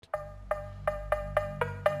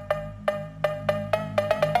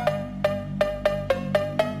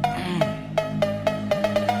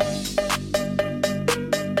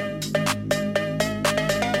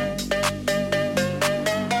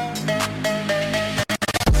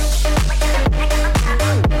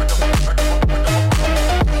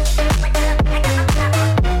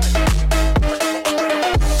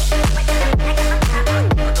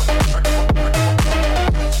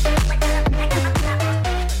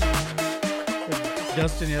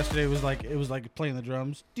Dustin yesterday was like playing the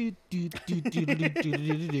drums.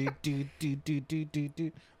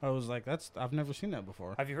 I was like, I've never seen that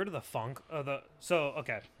before. Have you heard of the funk? The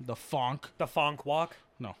funk. The funk walk.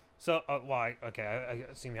 No. So why? Okay, I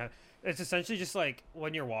seen that. It's essentially just like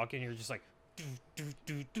when you're walking, you're just like,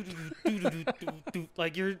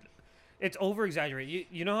 like you're. It's over exaggerated.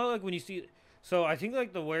 You know how like when you see. So I think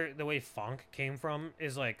like the way funk came from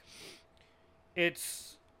is like,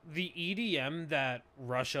 it's the EDM that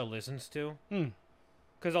Russia listens to.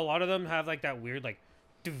 Because a lot of them have like that weird like,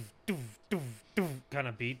 kind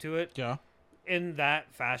of beat to it. Yeah. In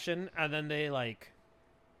that fashion, and then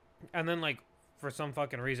for some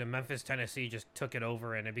fucking reason, Memphis, Tennessee just took it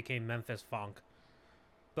over and it became Memphis funk.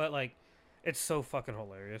 But like, it's so fucking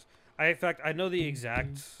hilarious. In fact, I know the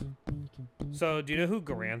exact. So, do you know who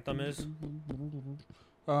Garantham is?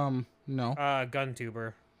 No. Gun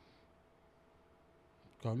tuber.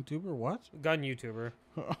 Gun tuber? What? Gun YouTuber.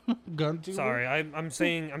 Gun tuber? Sorry, I'm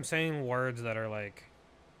saying words that are like.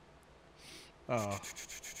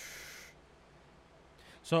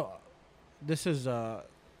 So,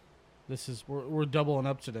 we're doubling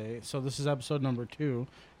up today. So this is episode number 2,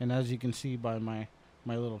 and as you can see by my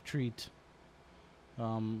little treat.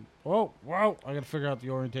 Wow! I gotta figure out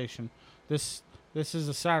the orientation. This is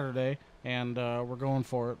a Saturday, and we're going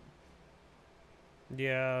for it.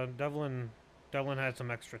 Yeah, Devlyn had some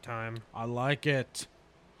extra time. I like it.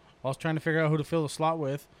 I was trying to figure out who to fill the slot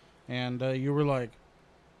with, and you were like,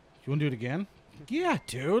 "You want to do it again?" Yeah,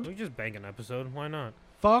 dude. We just bang an episode. Why not?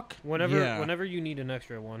 Fuck. Whenever you need an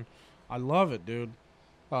extra one. I love it, dude.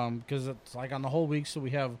 Because it's like on the whole week, so we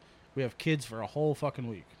have kids for a whole fucking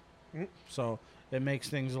week. So it makes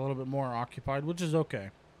things a little bit more occupied, which is okay.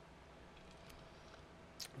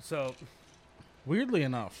 So, weirdly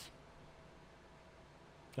enough,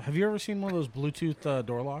 have you ever seen one of those Bluetooth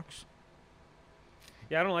door locks?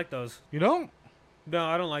 Yeah, I don't like those. You don't? No,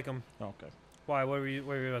 I don't like them. Okay. Why? What were you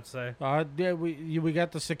about to say? Yeah, we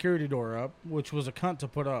got the security door up, which was a cunt to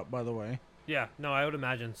put up, by the way. Yeah, no, I would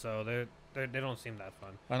imagine so. They don't seem that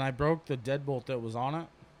fun. And I broke the deadbolt that was on it.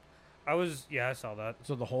 I saw that.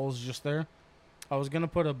 So the hole's just there. I was gonna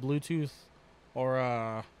put a Bluetooth or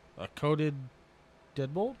a coded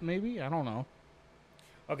deadbolt, maybe. I don't know.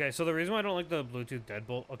 Okay, so the reason why I don't like the Bluetooth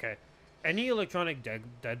deadbolt, okay, any electronic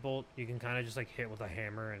deadbolt you can kind of just like hit with a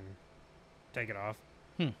hammer and take it off.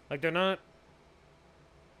 Like they're not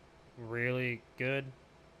really good.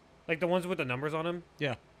 Like the ones with the numbers on them.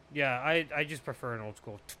 Yeah. Yeah, I just prefer an old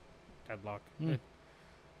school deadlock.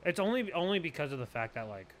 It's only because of the fact that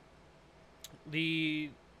like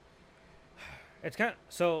it's kind of,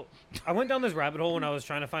 so I went down this rabbit hole when I was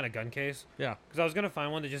trying to find a gun case. Yeah. Because I was gonna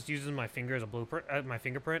find one that just uses my finger as a blueprint, my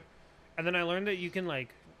fingerprint, and then I learned that you can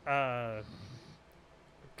like kind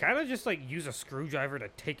of just like use a screwdriver to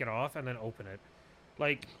take it off and then open it.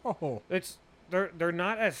 Like they're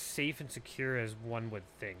not as safe and secure as one would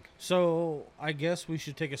think. So I guess we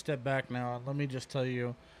should take a step back now, and let me just tell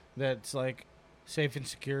you that it's like safe and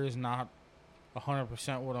secure is not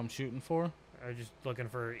 100% what I'm shooting for. Are you just looking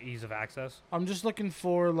for ease of access? I'm just looking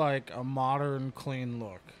for like a modern, clean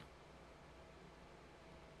look.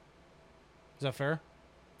 Is that fair?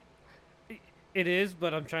 It is,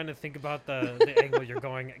 but I'm trying to think about the angle you're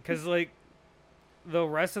going, because like the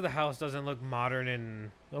rest of the house doesn't look modern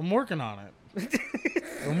and. I'm working on it.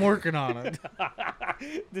 I'm working on it.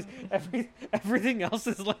 Everything else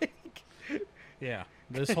is like. Yeah,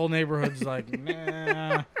 this whole neighborhood's like,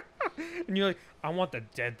 nah. And you're like, I want the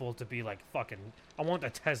deadbolt to be like fucking. I want the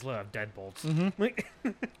Tesla of deadbolts. Mm-hmm. Like,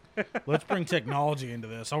 let's bring technology into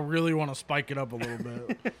this. I really want to spike it up a little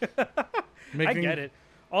bit. I get it.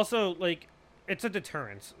 Also, like, it's a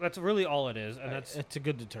deterrence. That's really all it is, and it's a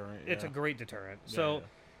good deterrent. It's a great deterrent. So,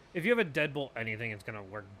 if you have a deadbolt, anything, it's gonna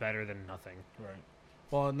work better than nothing. Right.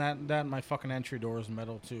 Well, and that my fucking entry door is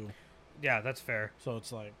metal too. Yeah, that's fair. So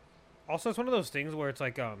it's like. Also, it's one of those things where it's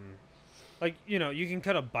like you know, you can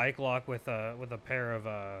cut a bike lock with a pair of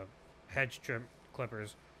hedge trim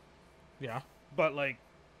clippers. Yeah. But like,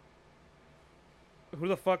 who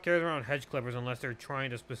the fuck carries around hedge clippers unless they're trying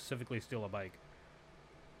to specifically steal a bike?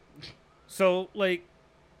 So like,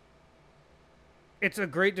 it's a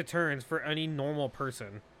great deterrence for any normal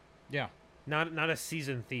person. Yeah. Not a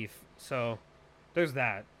seasoned thief. So there's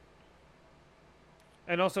that.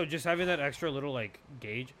 And also just having that extra little like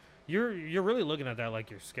gauge. You're really looking at that like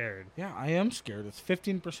you're scared. Yeah, I am scared. It's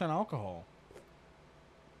 15% alcohol.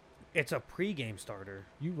 It's a pre-game starter.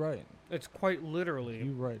 You right. It's quite literally.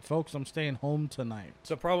 You right, folks. I'm staying home tonight.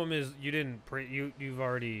 The problem is you didn't you've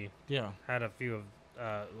already had a few of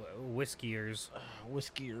whiskiers.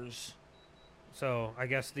 Whiskiers. So I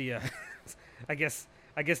guess the I guess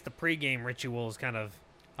the pregame ritual is kind of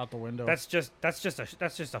out the window. that's just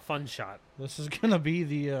a fun shot. This is gonna be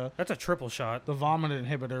the That's a triple shot. the vomit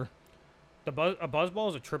inhibitor. A buzzball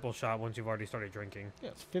is a triple shot once you've already started drinking. Yeah,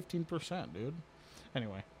 it's 15%, dude.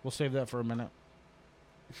 Anyway, we'll save that for a minute.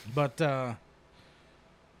 But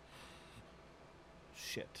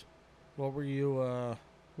shit. What were you?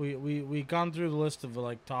 We gone through the list of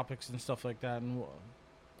like topics and stuff like that, and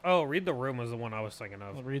Oh, Read the Room was the one I was thinking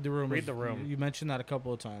of. Read the Room. Read the Room. You mentioned that a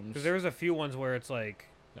couple of times. Because there was a few ones where it's like,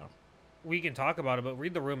 Yeah. we can talk about it, but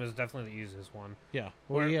Read the Room is definitely the easiest one. Yeah.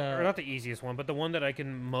 Or not the easiest one, but the one that I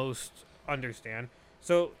can most understand.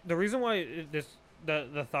 So the reason why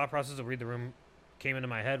the thought process of Read the Room came into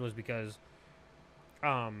my head was because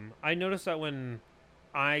I noticed that when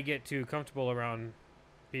I get too comfortable around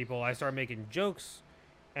people, I start making jokes,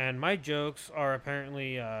 and my jokes are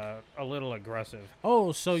apparently a little aggressive.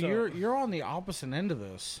 Oh, so you're on the opposite end of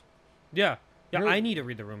this. Yeah. Yeah, Really? I need to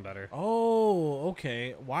read the room better. Oh,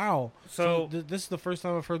 okay. Wow. So this is the first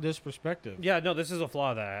time I've heard this perspective. Yeah, no, this is a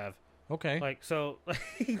flaw that I have. Okay. Like, so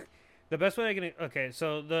the best way I can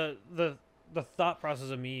so the thought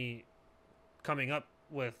process of me coming up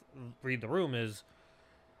with Read the Room is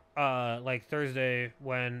like Thursday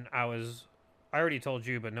when I already told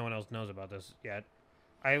you, but no one else knows about this yet.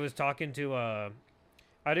 I was talking to I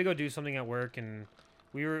had to go do something at work, and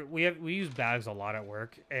we use bags a lot at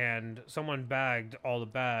work, and someone bagged all the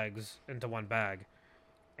bags into one bag,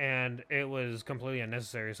 and it was completely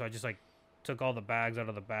unnecessary. So I just like took all the bags out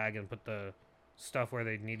of the bag and put the stuff where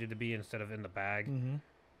they needed to be instead of in the bag. Mm-hmm.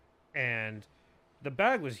 And the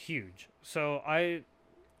bag was huge. So I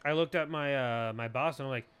looked at my my boss, and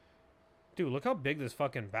I'm like, dude, look how big this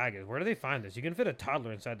fucking bag is. Where do they find this? You can fit a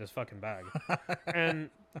toddler inside this fucking bag. And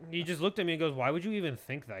he just looked at me and goes, why would you even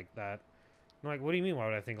think like that? I'm like, what do you mean, why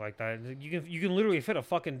would I think like that? You can literally fit a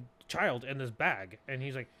fucking child in this bag. And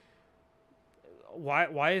he's like,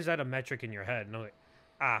 why is that a metric in your head? And I'm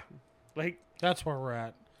like, like, that's where we're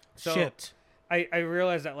at. So Shit. I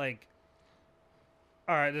realized that, like,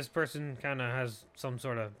 all right, this person kind of has some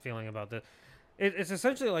sort of feeling about this. It's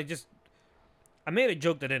essentially like just, I made a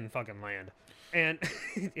joke that didn't fucking land, and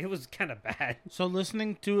it was kind of bad. So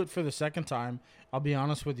listening to it for the second time, I'll be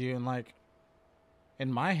honest with you, and like,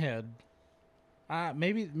 in my head,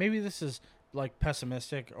 maybe this is like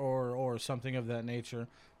pessimistic or something of that nature,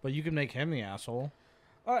 but you can make him the asshole.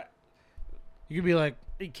 You could be like,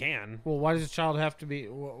 He can. well, why does the child have to be?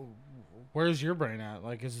 Where's your brain at?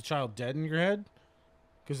 Like, is the child dead in your head?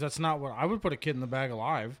 Because that's not what I would put a kid in the bag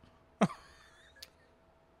alive.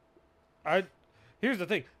 Here's the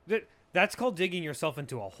thing. That's called digging yourself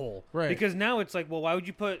into a hole. Right. Because now it's like, well, why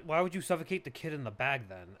would you suffocate the kid in the bag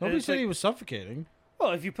then? Nobody said he was suffocating.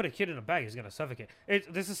 Well, if you put a kid in a bag, he's going to suffocate.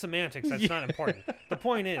 This is semantics. That's not important. The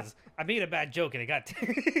point is, I made a bad joke, and it got...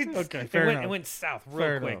 Okay, fair enough. It went south real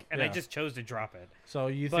Fair quick, enough, and yeah. I just chose to drop it. So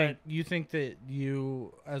you think that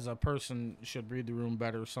you, as a person, should read the room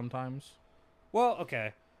better sometimes? Well,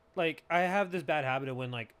 okay. Like, I have this bad habit of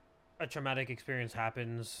when, like, a traumatic experience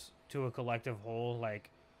happens to a collective whole, like...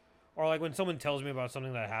 Or, like, when someone tells me about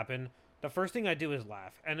something that happened, the first thing I do is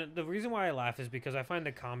laugh. And the reason why I laugh is because I find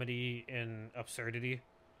the comedy in absurdity.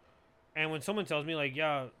 And when someone tells me, like,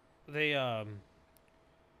 yeah, they,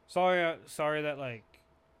 sorry that, like,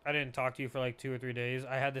 I didn't talk to you for, like, 2 or 3 days.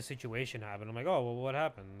 I had this situation happen. I'm like, oh, well, what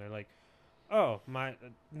happened? And they're like, oh,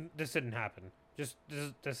 this didn't happen. This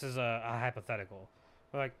is a hypothetical.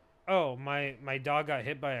 They're like, oh, my dog got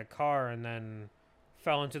hit by a car and then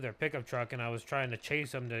fell into their pickup truck, and I was trying to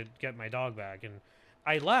chase him to get my dog back. And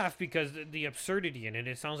I laugh because the absurdity in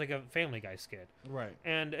it sounds like a Family Guy skit. Right.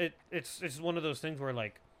 And it's one of those things where,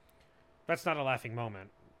 like, that's not a laughing moment.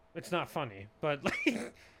 It's not funny, but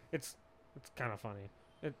like it's kind of funny.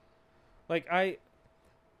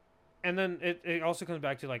 And then it also comes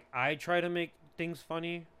back to, like, I try to make things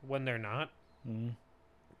funny when they're not. Mm-hmm.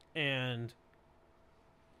 And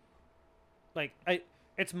like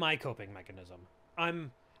it's my coping mechanism.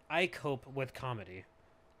 I cope with comedy,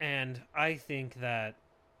 and I think that,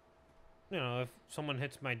 you know, if someone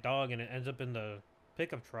hits my dog and it ends up in the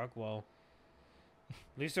pickup truck, well,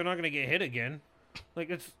 at least they're not gonna get hit again.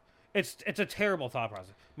 Like, it's a terrible thought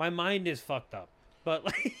process. My mind is fucked up, but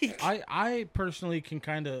like I personally can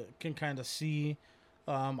kind of see.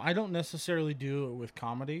 I don't necessarily do it with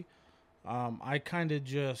comedy. I kind of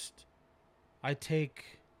just I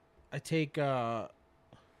take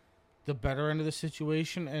the better end of the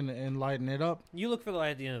situation and lighten it up. You look for the light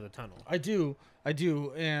at the end of the tunnel. I do,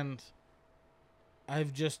 and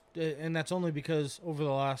I've just, and that's only because over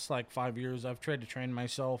the last like 5 years I've tried to train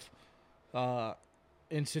myself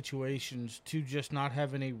in situations to just not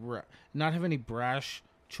have any brash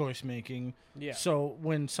choice making. Yeah. So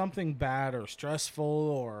when something bad or stressful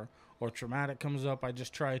or traumatic comes up, I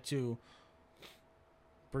just try to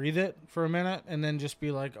breathe it for a minute and then just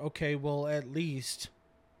be like, okay, well, at least,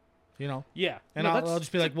 Yeah. and No, I'll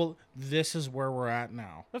just be like, well, this is where we're at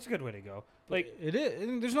now. that's a good way to go. Like, It is.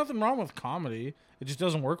 And there's nothing wrong with comedy. It just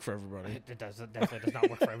doesn't work for everybody. it definitely does not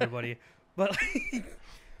work for everybody. But It's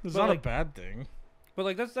but, not like, a bad thing. but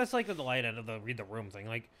like that's like the light end of the read the room thing.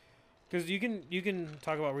 Like, because you can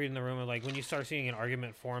talk about reading the room and like when you start seeing an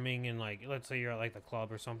argument forming and like let's say you're at like the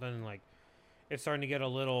club or something and like it's starting to get a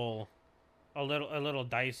little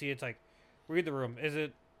dicey. It's like read the room. Is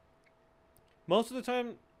it most of the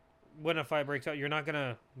time when a fight breaks out, you're not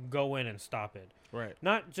gonna go in and stop it. Right.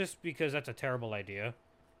 Not just because that's a terrible idea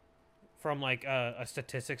from like a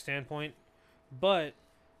statistic standpoint, but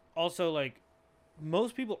also like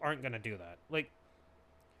most people aren't going to do that. Like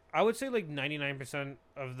I would say like 99%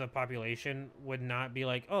 of the population would not be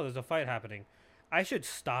like, "Oh, there's a fight happening. I should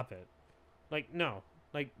stop it." Like no.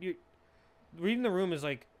 Like you reading the room is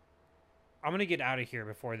like I'm going to get out of here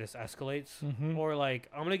before this escalates or like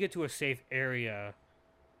I'm going to get to a safe area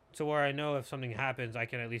to where I know if something happens, I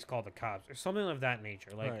can at least call the cops or something of that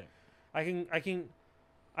nature. Like, right.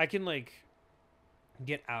 I can like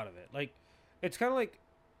get out of it. Like, it's kind of like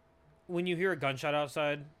when you hear a gunshot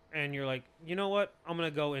outside and you're like, you know what? I'm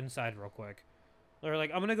gonna go inside real quick, or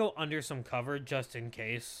like I'm gonna go under some cover just in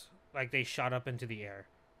case like they shot up into the air,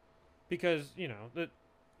 because the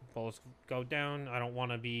bullets go down. I don't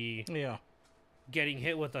want to be getting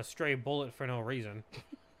hit with a stray bullet for no reason,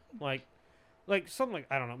 like something like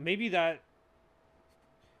I don't know. Maybe that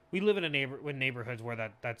we live in with neighborhoods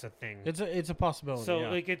where that's a thing. It's a possibility. So yeah.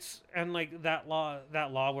 like it's and like that law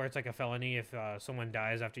where it's like a felony if someone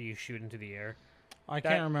dies after you shoot into the air. I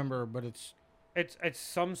can't remember, but it's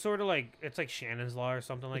some sort of like it's like Shannon's law or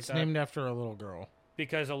something like that. It's named after a little girl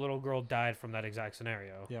because a little girl died from that exact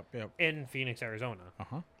scenario. Yep. In Phoenix, Arizona.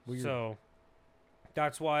 Weird. So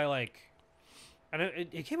that's why like. And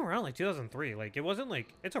it came around like 2003. Like it wasn't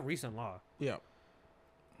like it's a recent law. Yeah.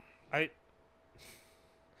 I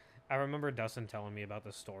remember Dustin telling me about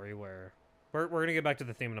this story where we're gonna get back to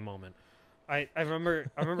the theme in a moment. I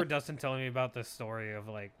remember Dustin telling me about this story of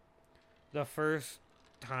like the first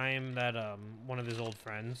time that one of his old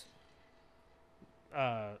friends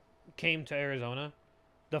came to Arizona.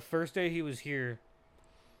 The first day he was here,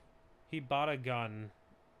 he bought a gun,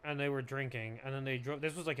 and they were drinking, and then they drove.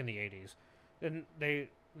 This was like in the 80s. And they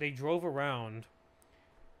drove around,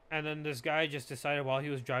 and then this guy just decided while he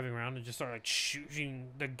was driving around to just start like shooting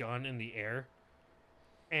the gun in the air.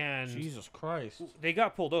 And Jesus Christ. They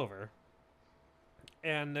got pulled over.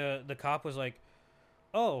 And the cop was like,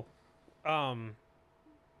 "Oh,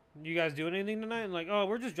 you guys doing anything tonight?" And like, "Oh,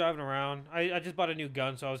 we're just driving around. I just bought a new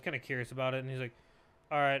gun, so I was kind of curious about it." And he's like,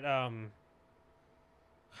 "All right,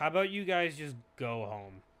 how about you guys just go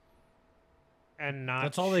home?" And not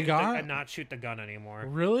That's all they got? and not shoot the gun anymore.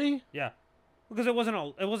 Really? Yeah, because it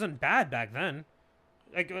wasn't bad back then.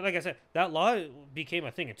 Like I said, that law became a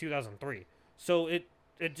thing in 2003. So it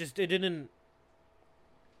didn't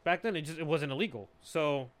back then. It wasn't illegal.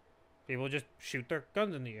 So people just shoot their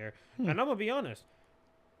guns in the air. And I'm gonna be honest,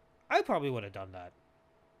 I probably would have done that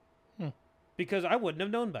because I wouldn't have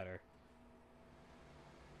known better.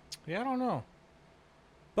 Yeah, I don't know.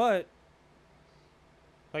 But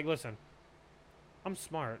like, listen. I'm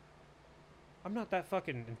smart. I'm not that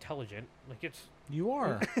fucking intelligent. Like, it's... You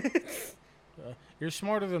are. You're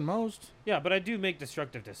smarter than most. Yeah, but I do make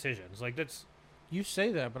destructive decisions. Like, that's... You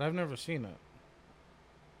say that, but I've never seen it.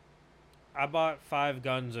 I bought 5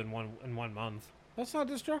 guns in one month. That's not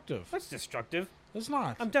destructive. That's destructive. It's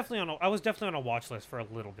not. I was definitely on a watch list for a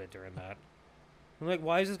little bit during that. I'm like,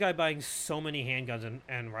 why is this guy buying so many handguns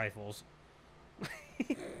and rifles?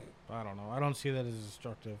 I don't know. I don't see that as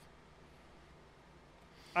destructive.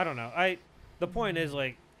 I don't know. The point is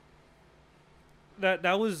like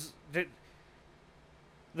that was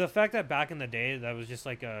the fact that back in the day that was just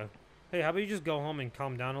like hey, how about you just go home and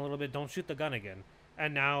calm down a little bit? Don't shoot the gun again.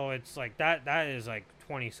 And now it's like that is like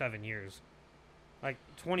 27 years. Like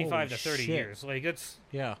 25 Holy to 30 shit. years. Like it's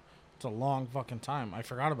a long fucking time. I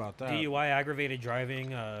forgot about that. DUI, aggravated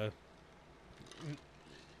driving,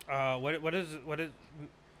 what is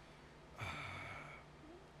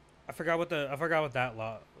I forgot what that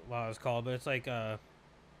law is called, but it's like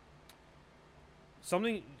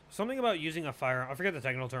something about using a firearm. I forget the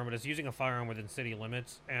technical term, but it's using a firearm within city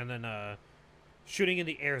limits, and then shooting in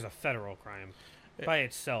the air is a federal crime by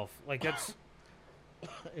itself. Like that's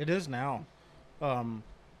It is now. Now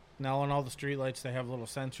on all the streetlights they have little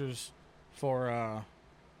sensors for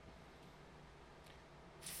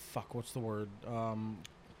fuck, what's the word?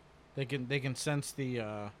 They can sense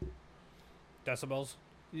the Decibels.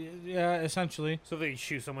 yeah, essentially. So if they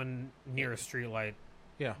shoot someone near a streetlight,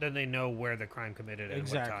 Yeah. then they know where the crime committed and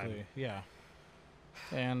what time. Exactly. Yeah.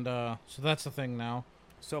 And so that's the thing now.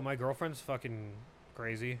 So my girlfriend's fucking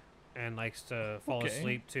crazy and likes to fall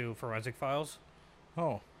asleep to forensic files.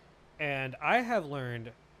 Oh. And I have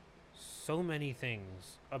learned so many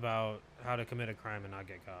things about how to commit a crime and not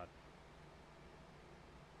get caught.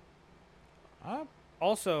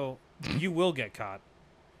 Also, you will get caught.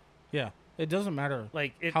 Yeah. It doesn't matter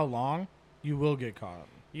Like how long, you will get caught.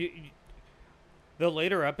 The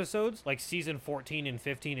later episodes, like season 14 and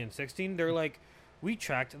 15 and 16, they're like, we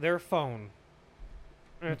tracked their phone.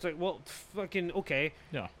 And it's like, well, fucking okay.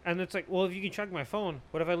 Yeah. And it's like, well, if you can track my phone,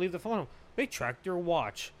 what if I leave the phone home? They tracked your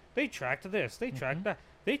watch. They tracked this. They tracked that.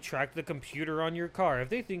 They tracked the computer on your car. If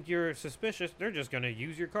they think you're suspicious, they're just going to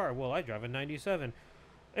use your car. Well, I drive a 97.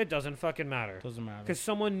 It doesn't fucking matter. Doesn't matter. Because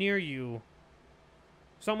someone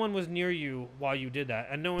was near you while you did that.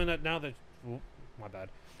 And knowing that now that, my bad.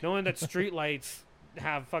 Knowing that streetlights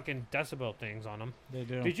have fucking decibel things on them. They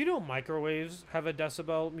do. Did you know microwaves have a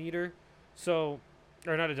decibel meter? So,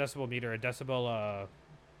 or not a decibel meter, a decibel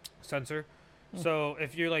sensor. So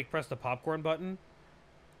if you like press the popcorn button,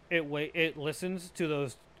 it listens to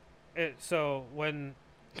those. So when,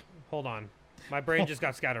 hold on, my brain just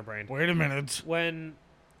got scatterbrained. Wait a minute.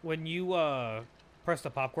 When you press the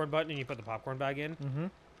popcorn button and you put the popcorn bag in,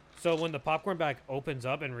 so when the popcorn bag opens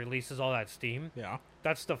up and releases all that steam, Yeah.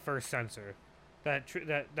 that's the first sensor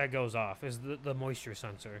that goes off, is the moisture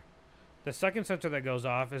sensor. The second sensor that goes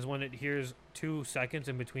off is when it hears 2 seconds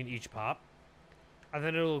in between each pop, and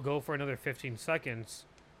then it'll go for another 15 seconds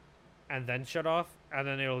and then shut off, and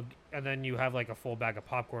then you have like a full bag of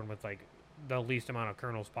popcorn with like the least amount of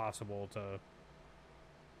kernels possible to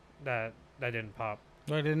that didn't pop.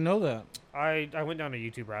 I didn't know that. I went down a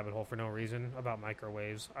YouTube rabbit hole for no reason about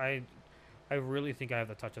microwaves. I really think I have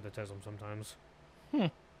the touch of the tism sometimes.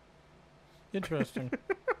 Interesting.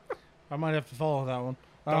 I might have to follow that one.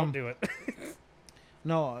 Don't do it.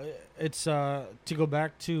 No, it's to go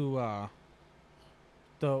back to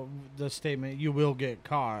the statement, you will get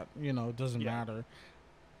caught, it doesn't matter.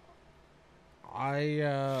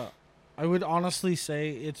 I would honestly say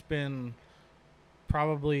it's been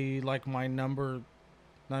probably like my number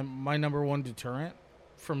one deterrent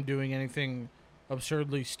from doing anything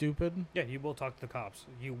absurdly stupid. Yeah, you will talk to the cops.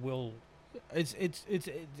 You will.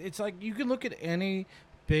 It's like you can look at any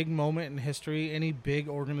big moment in history, any big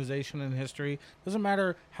organization in history. Doesn't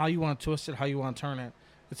matter how you want to twist it, how you want to turn it.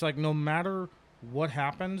 It's like no matter what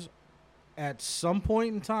happens, at some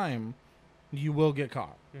point in time, you will get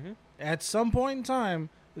caught. At some point in time,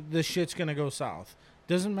 the shit's gonna go south.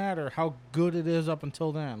 Doesn't matter how good it is up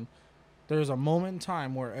until then. There's a moment in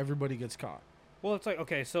time where everybody gets caught. Well, it's like,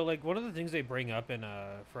 okay, so like one of the things they bring up in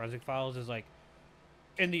Forensic Files is like,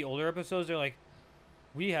 in the older episodes, they're like,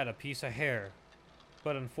 we had a piece of hair,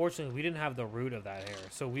 but unfortunately we didn't have the root of that hair,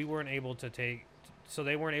 so we weren't able to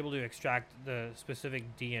they weren't able to extract the specific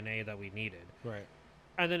DNA that we needed. Right.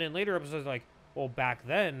 And then in later episodes, like, well, back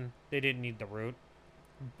then they didn't need the root,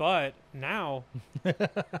 but now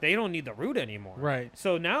they don't need the root anymore. Right.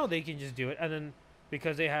 So now they can just do it, and then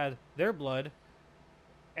because they had their blood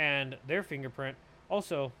and their fingerprint,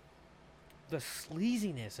 also the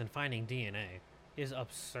sleaziness in finding DNA is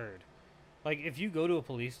absurd. Like, if you go to a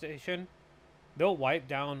police station, they'll wipe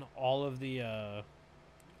down all of the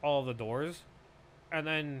doors, and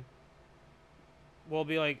then we'll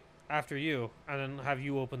be like, after you, and then have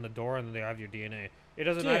you open the door, and then they have your DNA. It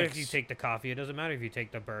doesn't matter if you take the coffee. It doesn't matter if you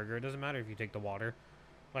take the burger. It doesn't matter if you take the water.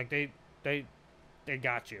 Like, they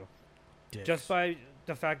got you. Dicks. Just by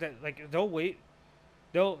the fact that, like, they'll wait.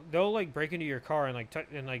 They'll like break into your car and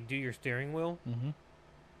like do your steering wheel. And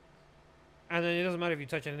then it doesn't matter if you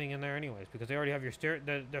touch anything in there anyways, because they already have your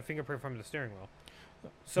the fingerprint from the steering wheel.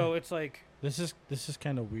 So it's like, this is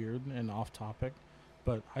kind of weird and off topic,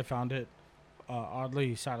 but I found it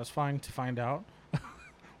oddly satisfying to find out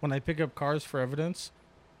when I pick up cars for evidence.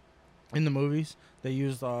 In the movies, they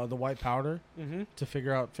use the white powder to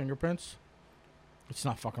figure out fingerprints. It's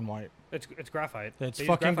not fucking white. It's graphite. It's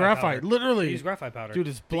fucking graphite. Literally. They use graphite powder. Dude,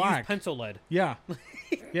 it's They use black. pencil lead. Yeah.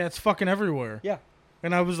 Yeah, it's fucking everywhere. Yeah.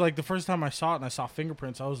 And I was like, the first time I saw it and I saw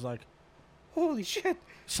fingerprints, I was like, Holy shit.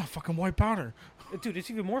 it's not fucking white powder. Dude, it's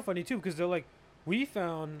even more funny too, because they're like, we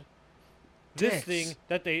found this Dicks.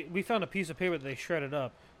 thing we found a piece of paper that they shredded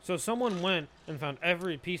up. So someone went and found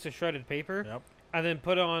every piece of shredded paper. Yep. And then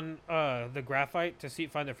put on the graphite to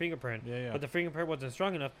find their fingerprint. Yeah. But the fingerprint wasn't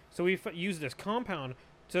strong enough, so we used this compound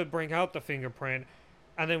to bring out the fingerprint,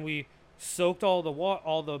 and then we soaked all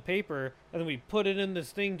the paper, and then we put it in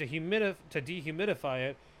this thing to dehumidify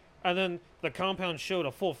it, and then the compound showed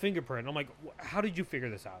a full fingerprint. I'm like, how did you figure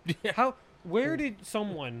this out? Yeah. Where did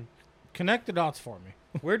someone Connect the dots for me.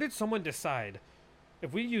 where did someone decide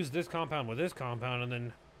if we use this compound with this compound and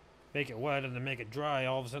then make it wet and then make it dry,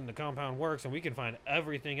 all of a sudden the compound works and we can find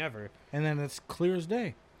everything ever. And then it's clear as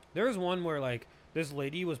day. There was one where like this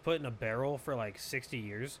lady was put in a barrel for like 60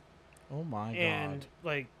 years. Oh my And god.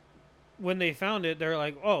 like when they found it, they're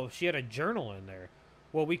like, "Oh, she had a journal in there."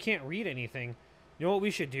 Well, we can't read anything. You know what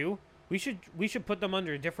we should do? We should put them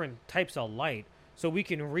under different types of light so we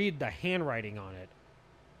can read the handwriting on it.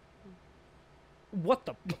 What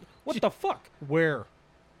the fuck? Where?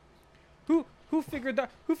 Who figured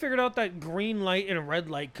out that green light and red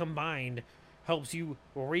light combined helps you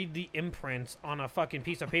read the imprints on a fucking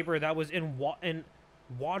piece of paper that was in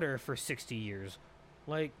water for 60 years?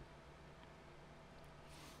 Like,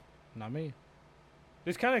 Not me.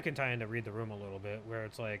 this kind of can tie into Read the Room a little bit, where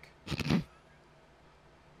it's like,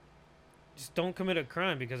 just don't commit a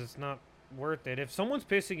crime because it's not worth it. If someone's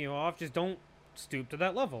pissing you off, just don't stoop to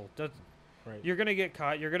that level. Right. You're gonna get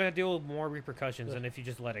caught. You're gonna deal with more repercussions than if you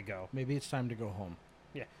just let it go. Maybe it's time to go home.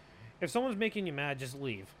 If someone's making you mad, just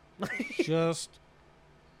leave. Just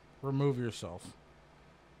remove yourself.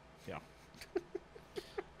 Yeah.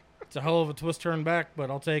 It's a hell of a twist turn back, but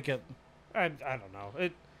I'll take it. I don't know.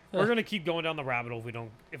 We're gonna keep going down the rabbit hole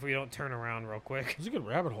if we don't turn around real quick. It's a good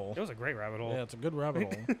rabbit hole. It was a great rabbit hole. Yeah, it's a good rabbit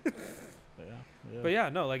hole. Yeah. But yeah,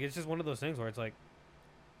 no, like it's just one of those things where it's like,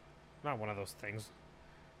 not one of those things.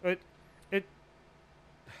 It.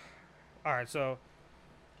 All right, so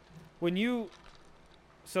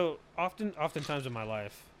oftentimes in my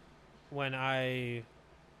life,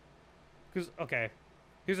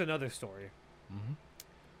 here's another story. Mm-hmm.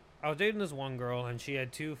 I was dating this one girl, and she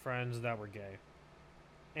had two friends that were gay,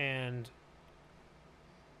 and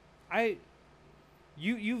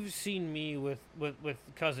you've seen me with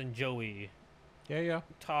cousin Joey Yeah.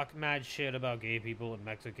 talk mad shit about gay people and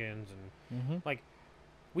Mexicans, and Mm-hmm. like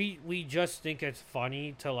we just think it's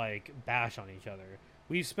funny to like bash on each other.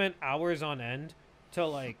 We've spent hours on end to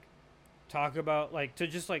like talk about like to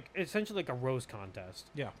just like essentially like a roast contest.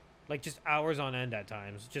 Yeah. Like just hours on end at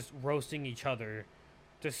times, just roasting each other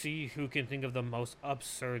to see who can think of the most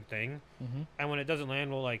absurd thing. Mm-hmm. And when it doesn't land,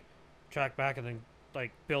 we'll like track back and then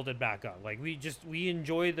like build it back up. Like we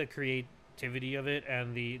enjoy the creativity of it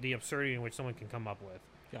and the absurdity in which someone can come up with.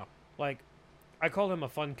 Yeah. Like I called him a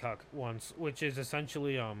fun cuck once, which is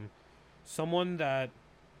essentially someone that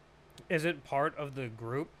isn't part of the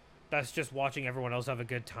group, that's just watching everyone else have a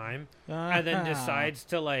good time, and then decides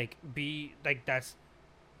to like be like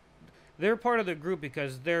they're part of the group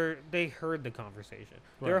because they heard the conversation.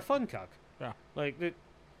 Right. They're a fun cuck. Yeah. Like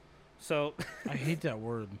so I hate that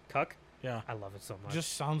word. cuck. Yeah. I love it so much.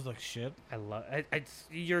 Just sounds like shit. I love.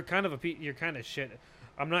 You're kind of shit.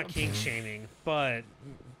 I'm not king shaming, but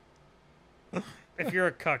if you're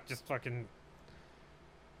a cuck, just fucking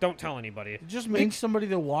don't tell anybody. It just means somebody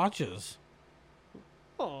that watches.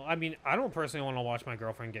 Well, I mean, I don't personally want to watch my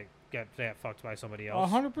girlfriend get fucked by somebody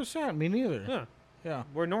else. 100%. Me neither. Yeah, Yeah.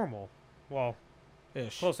 we're normal. Well,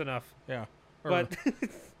 Ish. close enough. Yeah. But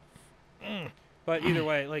but either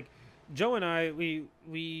way, like Joe and I,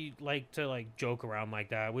 we like to like joke around like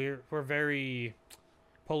that. We're very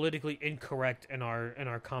politically incorrect in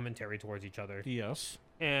our commentary towards each other. Yes.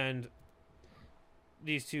 And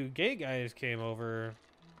these two gay guys came over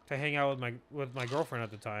to hang out with my girlfriend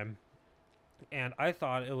at the time, and I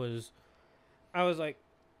thought I was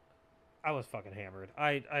fucking hammered.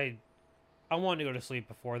 I wanted to go to sleep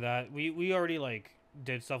before that. We already like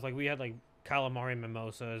did stuff, like we had like calamari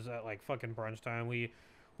mimosas at like fucking brunch time. We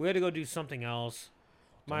had to go do something else.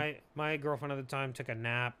 My girlfriend at the time took a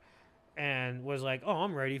nap and was like, "Oh,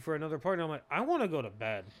 I'm ready for another party." I'm like, "I want to go to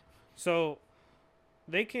bed." So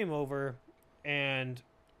they came over and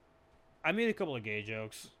I made a couple of gay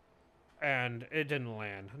jokes and it didn't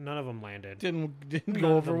land. None of them landed. Didn't None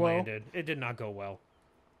go of over them well. landed. It did not go well.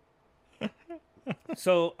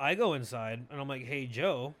 So I go inside and I'm like, "Hey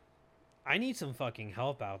Joe, I need some fucking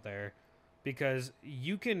help out there because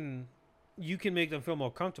you can make them feel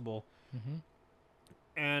more comfortable." Mm-hmm.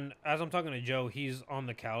 And as I'm talking to Joe, he's on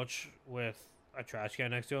the couch with a trash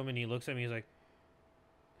can next to him, and he looks at me. He's like,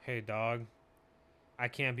 "Hey dog, I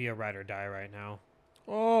can't be a ride or die right now.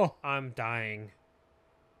 Oh. I'm dying."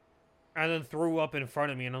 And then threw up in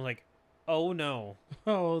front of me, and I'm like, "Oh no."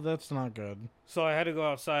 Oh, that's not good. So I had to go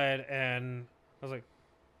outside, and I was like,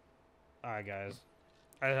 "All right, guys,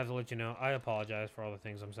 I have to let you know. I apologize for all the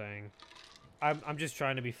things I'm saying. I'm just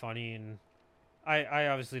trying to be funny, and I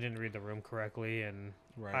obviously didn't read the room correctly, and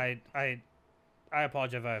Right. I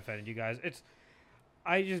apologize if I offended you guys.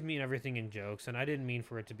 I just mean everything in jokes, and I didn't mean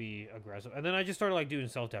for it to be aggressive. And then I just started like doing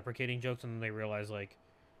self-deprecating jokes, and then they realized like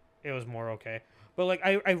it was more okay. But like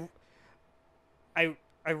I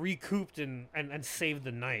recouped and saved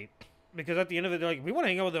the night because at the end of it, they're like, we want to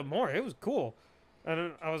hang out with them more. It was cool. And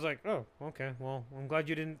then I was like, oh, okay. Well, I'm glad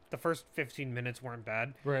you didn't. The first 15 minutes weren't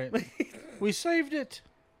bad. Right. We saved it.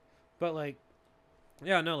 But like,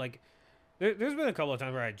 yeah, no, like, there's been a couple of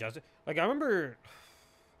times where I adjusted. Like, I remember,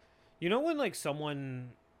 you know, when like someone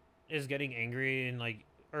is getting angry and like,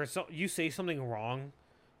 or so you say something wrong,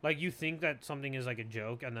 like you think that something is like a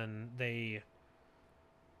joke, and then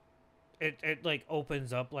it like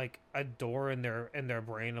opens up like a door in their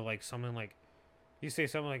brain of like something like, you say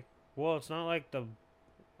something like, well, it's not like the,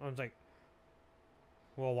 I was like,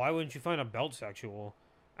 well, why wouldn't you find a belt sexual?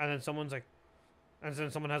 And then someone's like, and then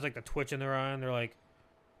someone has like the twitch in their eye, and they're like,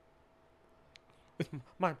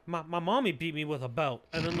 my mommy beat me with a belt.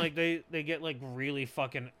 And then like they get like really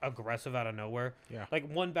fucking aggressive out of nowhere. Yeah. Like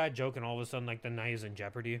one bad joke, and all of a sudden like the night is in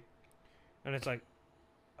jeopardy. And it's like,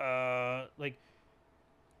 like,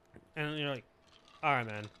 and you're like, all right,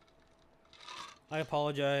 man, I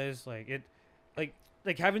apologize. Like it,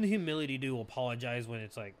 like having the humility to apologize when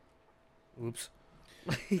it's like, oops.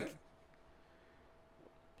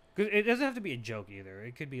 Because it doesn't have to be a joke either.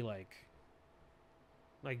 It could be like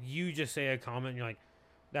you just say a comment and you're like,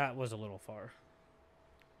 that was a little far.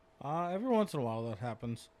 Every once in a while that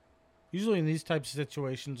happens. Usually in these types of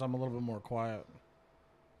situations, I'm a little bit more quiet.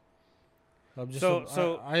 I'm just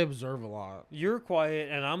So I observe a lot. You're quiet,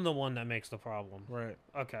 and I'm the one that makes the problem. Right.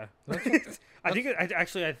 Okay. That's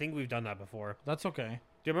I think we've done that before. That's okay.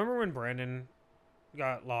 Do you remember when Brandon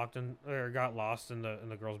got lost in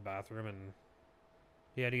the girls' bathroom, and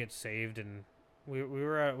he had to get saved, and we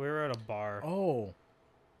were at a bar. Oh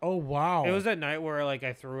wow. It was that night where like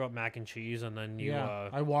I threw up mac and cheese, and then you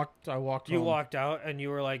I walked you home. walked out, and you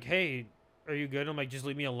were like, "Hey, are you good?" I'm like, "Just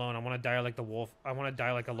leave me alone. I want to die like the wolf. I want to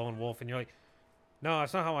die like a lone wolf." And you're like, "No,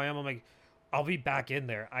 that's not how I am." I'm like, "I'll be back in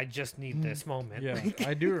there. I just need this moment." Yeah,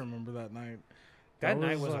 I do remember that night. That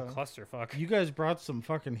night was a clusterfuck. You guys brought some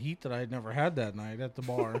fucking heat that I had never had that night at the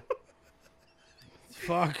bar.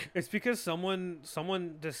 Fuck. It's because someone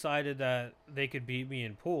decided that they could beat me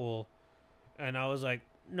in pool, and I was like,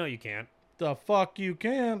 "No, you can't." The fuck you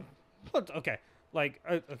can. But, okay, like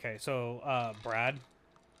okay, so Brad.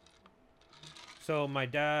 So my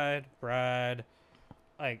dad, Brad,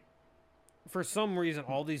 like, for some reason,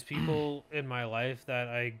 all these people in my life that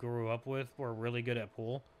I grew up with were really good at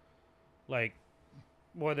pool. Like,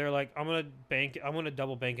 where they're like, I'm gonna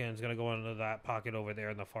double bank it, and it's gonna go into that pocket over there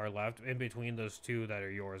in the far left, in between those two that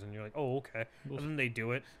are yours. And you're like, oh, okay. And then they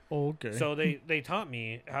do it. Oh, okay. So they taught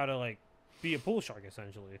me how to like be a pool shark,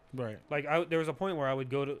 essentially. Right. Like there was a point where I would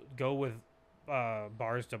go with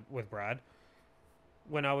bars with Brad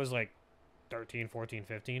when I was like 13, 14,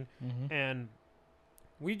 15, and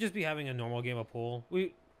we'd just be having a normal game of pool.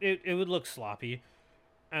 It would look sloppy,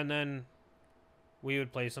 and then we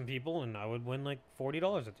would play some people, and I would win like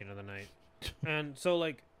 $40 at the end of the night. And so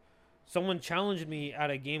like someone challenged me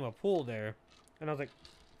at a game of pool there, and I was like,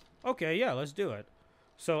 okay, yeah, let's do it.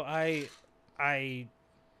 So I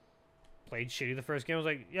played shitty the first game. I was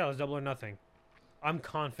like, yeah, let's double or nothing. I'm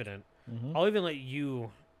confident. I'll even let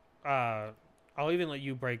you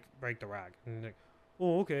break the rack. And like,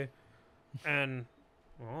 oh, okay. And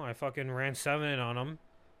well, I fucking ran 7 on him,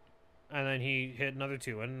 and then he hit another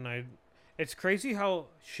 2, and it's crazy how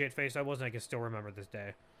shit-faced I was, and I can still remember this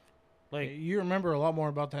day. Like, you remember a lot more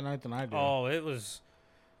about that night than I do. Oh, it was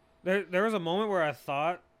there was a moment where I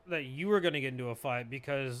thought that you were going to get into a fight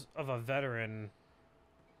because of a veteran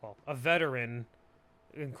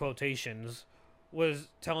in quotations was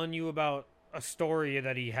telling you about a story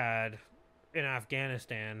that he had in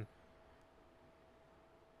Afghanistan,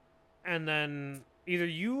 and then either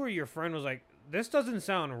you or your friend was like, this doesn't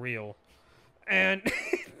sound real, and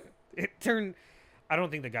it turned, I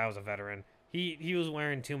don't think the guy was a veteran. He was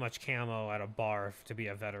wearing too much camo at a bar to be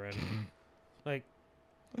a veteran. Like,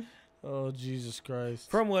 oh, Jesus Christ.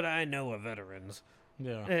 from what I know of veterans.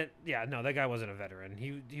 Yeah. No, that guy wasn't a veteran.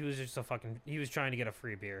 He was just he was trying to get a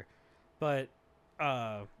free beer. But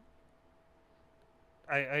and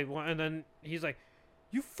then he's like,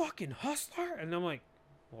 "You fucking hustler?" And I'm like,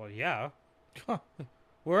 "Well, yeah.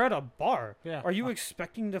 We're at a bar. Yeah. Are you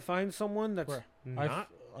expecting to find someone that's not?"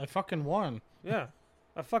 I fucking won. Yeah.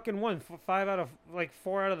 I fucking won 4 out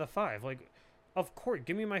of the 5. Like, of course,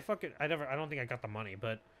 give me my fucking. I don't think I got the money,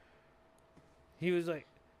 but he was like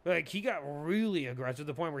he got really aggressive to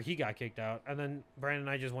the point where he got kicked out, and then Brandon and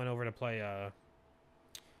I just went over to play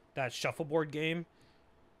that shuffleboard game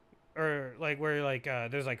or like where like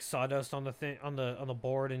there's like sawdust on the thing on the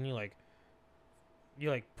board, and you like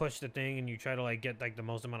push the thing and you try to like get like the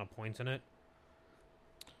most amount of points in it.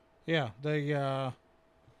 Yeah, the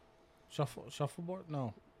shuffleboard.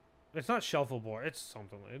 No, It's not shuffleboard. It's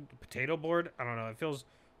something like potato board. I don't know. It feels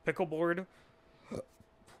pickle board.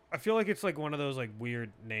 I feel like it's like one of those like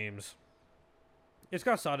weird names. It's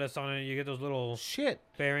got sawdust on it. You get those little shit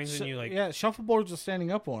bearings, and you like yeah. Shuffleboard's a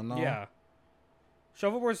standing up one. No? yeah.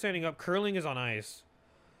 Shuffleboard standing up. Curling is on ice.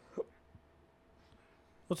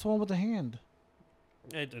 What's the one with the hand?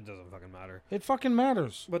 It doesn't fucking matter. It fucking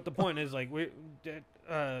matters. But the point is, like, Brandon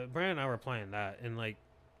and I were playing that, and like,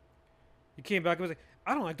 you came back and was like,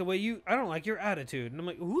 I don't like your attitude, and I'm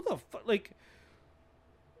like, who the fuck, like,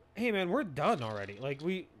 hey man, we're done already. Like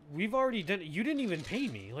we've already done. You didn't even pay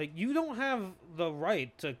me. Like you don't have the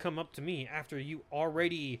right to come up to me after you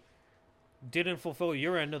already didn't fulfill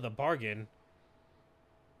your end of the bargain,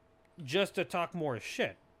 just to talk more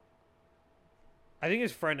shit. I think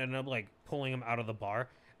his friend ended up like pulling him out of the bar,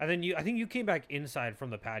 and then I think you came back inside from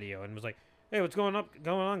the patio and was like, "Hey, what's going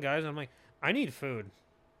on, guys?" And I'm like, "I need food."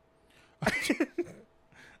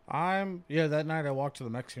 That night I walked to the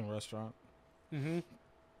Mexican restaurant. Mm-hmm.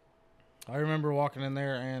 I remember walking in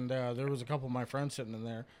there, and there was a couple of my friends sitting in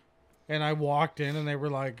there, and I walked in, and they were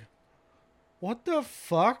like, "What the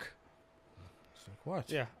fuck?" It's like,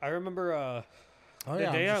 what? Yeah, I remember. The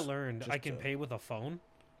day I learned I can pay with a phone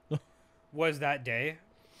was that day,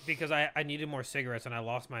 because I needed more cigarettes and I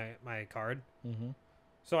lost my card. Mm-hmm.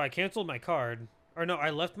 So I canceled my card. Or no,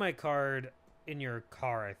 I left my card in your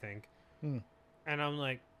car, I think. Mm. And I'm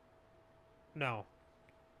like, no.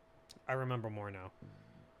 I remember more now.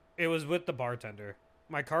 It was with the bartender.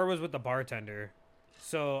 My card was with the bartender.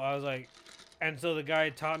 So I was like, and so the guy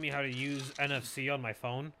taught me how to use NFC on my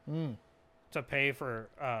phone to pay for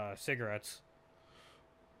cigarettes.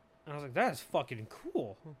 And I was like, that's fucking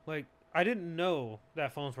cool. Like, I didn't know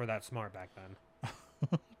that phones were that smart back then.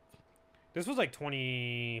 This was like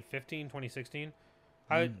 2015, 2016.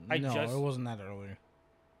 No, it wasn't that early.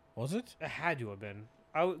 Was it? It had to have been.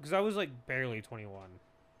 Because I was like barely 21.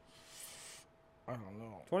 I don't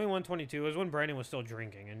know. 21, 22 is when Brandon was still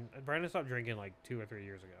drinking. And Brandon stopped drinking like 2 or 3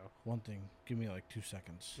 years ago. One thing. Give me like 2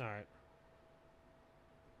 seconds. All right.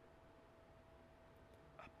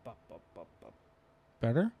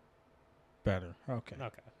 Better? Better. Okay.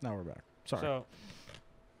 Okay. Now we're back. Sorry. So,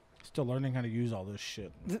 Still learning how to use all this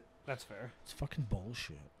shit. that's fair. It's fucking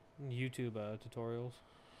bullshit. YouTube tutorials.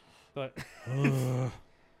 But Ugh.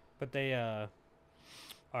 but they all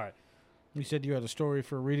right. You said you had a story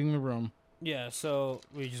for reading the room. Yeah, so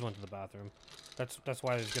we just went to the bathroom. That's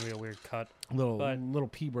why there's gonna be a weird cut. Little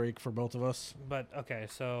pee break for both of us. But okay,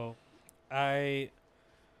 so I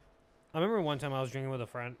remember one time I was drinking with a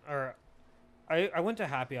friend, or I went to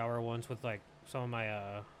happy hour once with like some of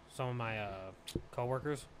my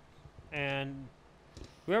coworkers, and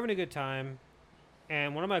we were having a good time.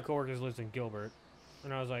 And one of my coworkers lives in Gilbert,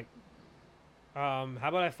 and I was like, how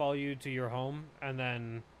about I follow you to your home, and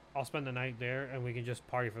then I'll spend the night there, and we can just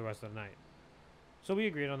party for the rest of the night. So we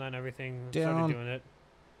agreed on that and everything. Started doing it.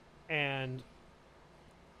 And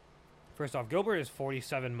first off, Gilbert is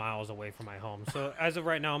 47 miles away from my home. So as of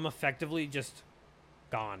right now, I'm effectively just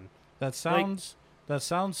gone. That sounds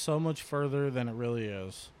so much further than it really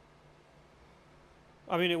is.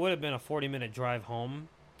 I mean, it would have been a 40-minute drive home.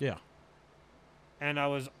 Yeah. And I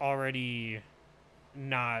was already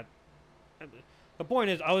not... The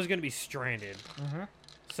point is, I was going to be stranded. Mm-hmm.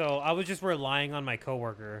 So I was just relying on my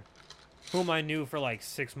coworker, whom I knew for like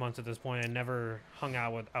 6 months at this point and never hung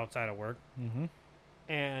out with outside of work. Mm-hmm.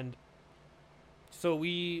 And so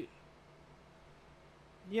I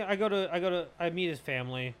meet his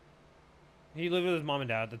family. He lived with his mom and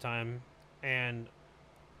dad at the time. And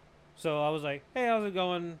so I was like, hey, how's it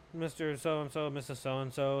going, Mr. So-and-so, Mrs.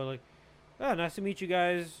 So-and-so? Like, oh, nice to meet you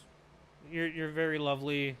guys. You're very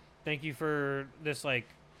lovely. Thank you for this, like,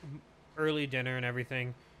 early dinner and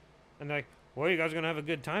everything. And they're like, well, you guys are going to have a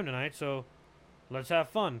good time tonight, so let's have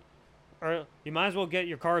fun. Or you might as well get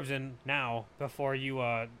your carbs in now before you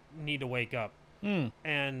need to wake up. Mm.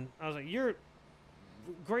 And I was like, you're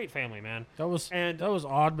great family, man. That was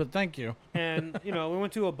odd, but thank you. And, you know, we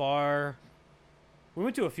went to a bar. We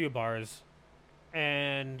went to a few bars,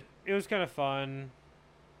 and it was kind of fun.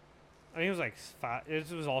 I think it was like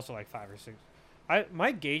it was also like 5 or 6.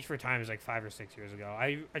 My gauge for time is like 5 or 6 years ago.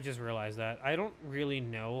 I just realized that. I don't really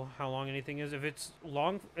know how long anything is. If it's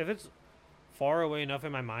far away enough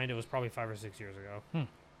in my mind, it was probably 5 or 6 years ago. Hmm.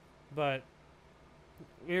 But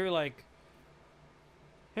we were like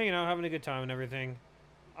hanging out, having a good time and everything.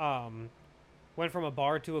 Went from a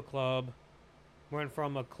bar to a club, Went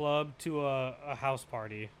from a club to a house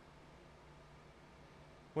party.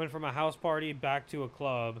 Went from a house party back to a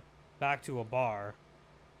club, back to a bar.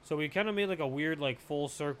 So we kind of made like a weird like full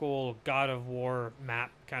circle God of War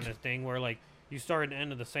map kind of thing where like you start and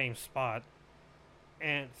end at the same spot.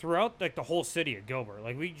 And throughout like the whole city of Gilbert,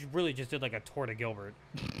 like we really just did like a tour to Gilbert.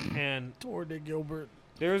 And Tour de Gilbert.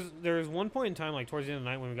 there's one point in time like towards the end of the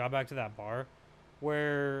night when we got back to that bar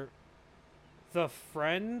where the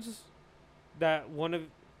friends that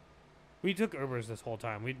we took Ubers this whole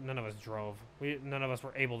time. None of us drove. None of us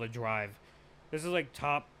were able to drive. This is like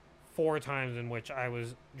top 4 times in which I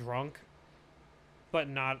was drunk, but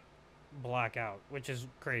not blackout, which is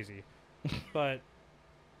crazy. But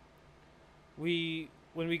when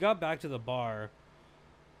we got back to the bar,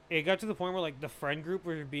 it got to the point where like the friend group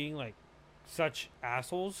were being like such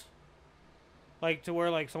assholes, like to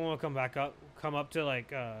where like someone would come up to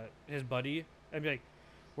like his buddy and be like,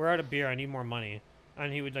 "We're out of beer. I need more money,"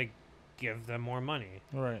 and he would like give them more money.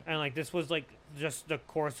 Right. And like this was like just the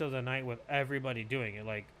course of the night with everybody doing it.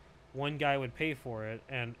 Like one guy would pay for it,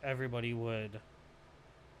 and everybody would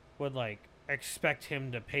like expect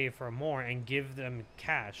him to pay for more and give them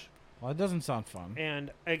cash. Well, it doesn't sound fun.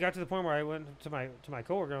 And it got to the point where I went to my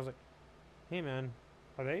coworker and I was like, "Hey man,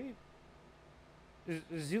 are they?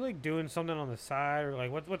 Is he like doing something on the side or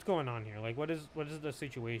like what's going on here? Like what is the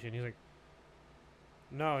situation?" He's like,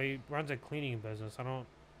 "No, he runs a cleaning business.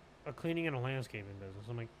 A cleaning and a landscaping business."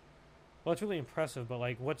 I'm like, "Well, it's really impressive, but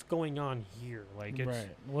like what's going on here? Like it's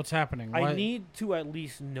Right. What's happening? I need to at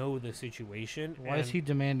least know the situation." Why is he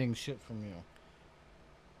demanding shit from you?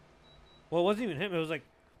 Well, it wasn't even him. It was like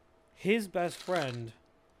his best friend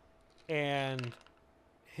and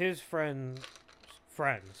his friend's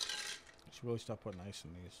friends. You should really stop putting ice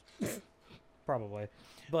in these. Probably.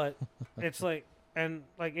 But it's like, and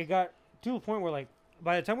like it got to a point where like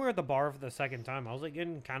by the time we were at the bar for the second time, I was like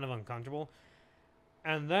getting kind of uncomfortable.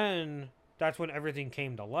 And then that's when everything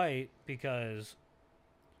came to light because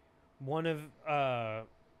one of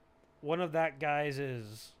that guy's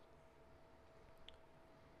is,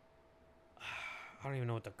 I don't even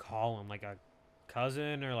know what to call him, like a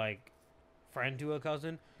cousin or like friend to a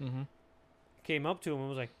cousin, came up to him and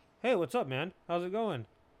was like, "Hey, what's up, man? How's it going?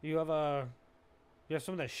 You have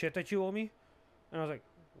some of that shit that you owe me?" And I was like,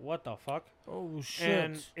 "What the fuck?" Oh shit!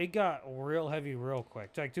 And it got real heavy real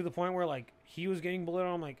quick, like to the point where like he was getting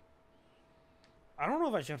belittled. I'm like, I don't know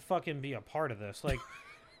if I should fucking be a part of this. Like,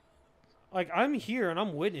 like I'm here and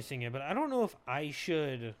I'm witnessing it, but I don't know if I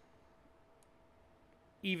should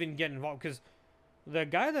even get involved because the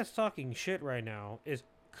guy that's talking shit right now is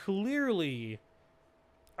clearly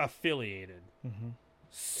affiliated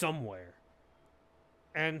somewhere.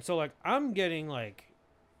 And so, like, I'm getting, like,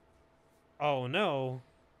 oh, no,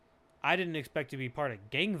 I didn't expect to be part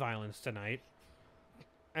of gang violence tonight.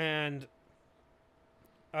 And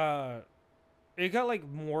it got, like,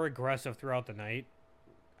 more aggressive throughout the night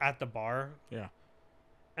at the bar. Yeah.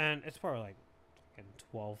 And it's probably, like,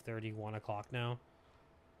 12:30, 1 o'clock now.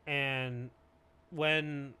 And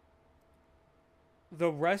when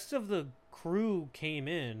the rest of the crew came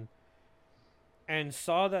in and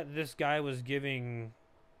saw that this guy was giving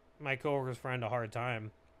my coworker's friend a hard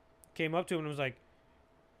time, came up to him and was like,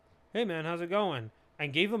 "Hey man, how's it going?"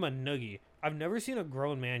 And gave him a noogie. I've never seen a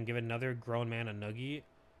grown man give another grown man a noogie.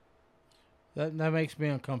 That makes me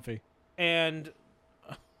uncomfy. And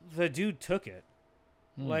the dude took it.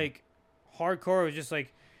 Like, hardcore was just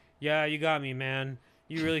like, "Yeah, you got me, man.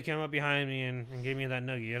 You really came up behind me and gave me that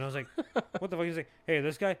noogie." And I was like, what the fuck? He's like, "Hey,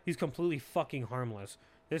 this guy, he's completely fucking harmless.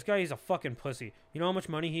 This guy, he's a fucking pussy. You know how much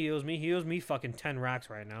money he owes me? He owes me fucking 10 racks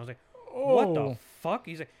right now." I was like, what the fuck?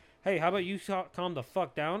 He's like, "Hey, how about you calm the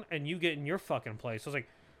fuck down and you get in your fucking place?" I was like,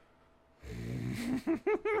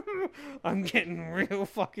 I'm getting real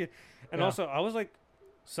fucking... And also, I was like,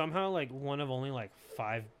 somehow like one of only like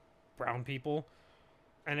 5 brown people.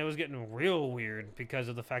 And it was getting real weird because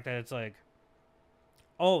of the fact that it's like,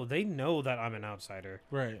 oh, they know that I'm an outsider.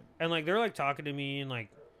 Right. And like they're like talking to me and like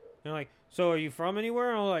they're like, "So are you from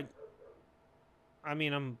anywhere?" And I'm like, "I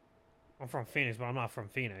mean, I'm from Phoenix, but I'm not from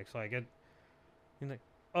Phoenix." Like it. He's like,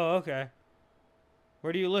 "Oh, okay.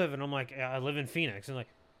 Where do you live?" And I'm like, "Yeah, I live in Phoenix." And like,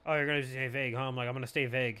 "Oh, you're gonna stay vague, huh?" I'm like, "I'm gonna stay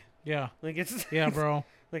vague." Yeah. Like it's Yeah, bro.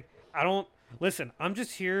 Like I don't listen. I'm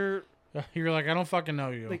just here. You're like, I don't fucking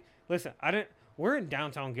know you. Like listen, I didn't. We're in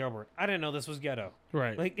downtown Gilbert. I didn't know this was ghetto.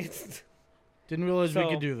 Right. Like it's. Didn't realize we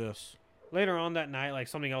could do this. Later on that night, like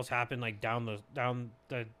something else happened, like down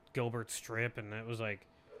the Gilbert Strip, and it was like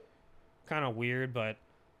kind of weird. But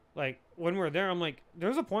like when we're there, I'm like,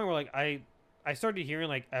 there's a point where like I started hearing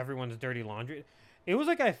like everyone's dirty laundry. It was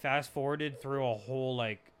like I fast forwarded through a whole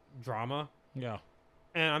like drama Yeah.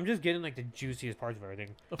 And I'm just getting like the juiciest parts of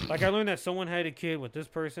everything. Like I learned that someone had a kid with this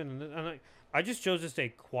person, and like I just chose to stay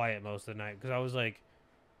quiet most of the night because I was like,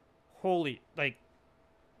 holy, like,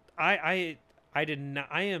 I did not.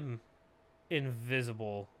 I am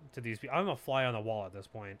invisible to these people. I'm a fly on the wall at this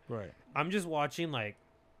point. Right. I'm just watching like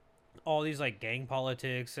all these like gang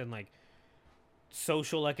politics and like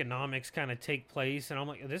social economics kind of take place, and I'm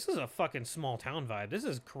like, this is a fucking small town vibe. This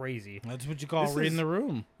is crazy. That's what you call reading the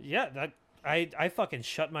room. Yeah, that I fucking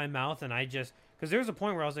shut my mouth and I just because there was a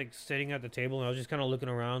point where I was like sitting at the table and I was just kind of looking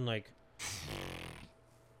around like,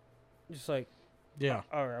 just like, Yeah.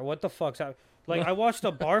 all right, what the fuck's happening? Like I watched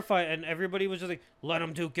a bar fight and everybody was just like, let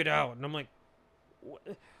them duke it out, and I'm like,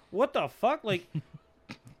 what the fuck? Like,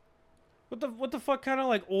 what the fuck kind of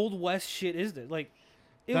like old west shit is this? Like,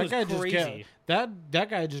 it was crazy. That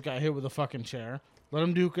guy just got hit with a fucking chair. Let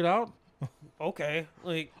him duke it out. Okay,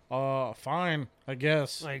 like, fine, I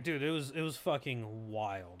guess. like, dude, it was fucking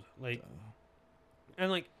wild. Like,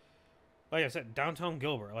 and like I said, downtown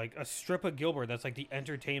Gilbert, like a strip of Gilbert that's like the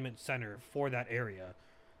entertainment center for that area,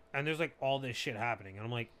 and there's like all this shit happening, and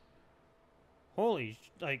I'm like, holy,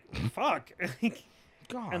 like, fuck.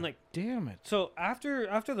 God, and like, damn it. So after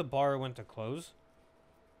the bar went to close,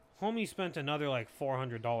 homie spent another like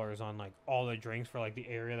 $400 on like all the drinks for like the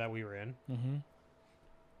area that we were in. Mm-hmm.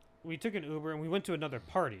 We took an Uber and we went to another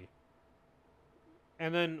party.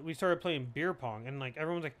 And then we started playing beer pong, and like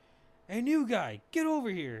everyone's like, "Hey, new guy, get over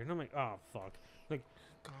here!" And I'm like, "Oh fuck!" Like,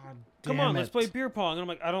 God, come on, let's play beer pong. And I'm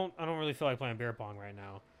like, I don't really feel like playing beer pong right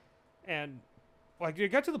now. And like it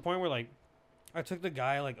got to the point where like I took the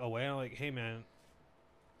guy like away, and I'm like, "Hey man,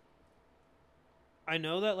 I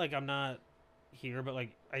know that like I'm not here, but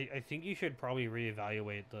like I think you should probably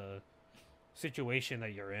reevaluate the situation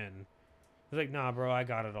that you're in." He's like, "Nah, bro, I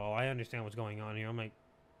got it all. I understand what's going on here." I'm like,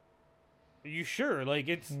 "Are you sure?" Like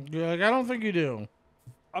it's yeah, like, I don't think you do.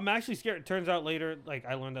 I'm actually scared. It turns out later, like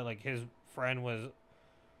I learned that like his friend was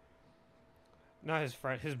not his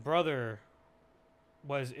friend, his brother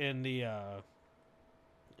was in the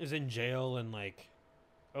is in jail and like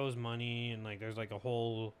owes money, and like there's like a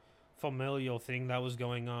whole familial thing that was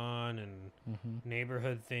going on and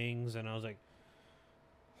neighborhood things, and I was like,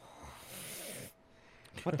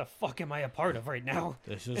 what the fuck am I a part of right now?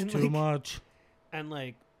 This is too much. And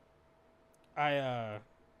like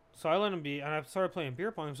so I let him be, and I started playing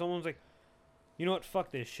beer pong, and someone's like, you know what,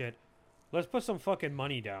 fuck this shit, let's put some fucking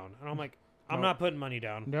money down. And I'm like, I'm not putting money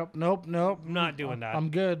down. Nope. I'm not doing that. I'm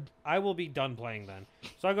good. I will be done playing then.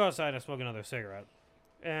 So I go outside and I smoke another cigarette,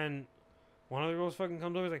 and one of the girls fucking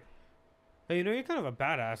comes over, is like, hey, you know, you're kind of a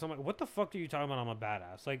badass. I'm like, what the fuck are you talking about? I'm a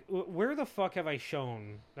badass. Like, where the fuck have I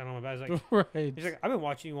shown that I'm a badass? Like, right. He's like, I've been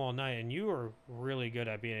watching you all night, and you are really good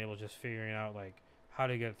at being able to just figuring out like how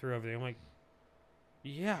to get through everything. I'm like,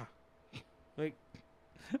 yeah. Like,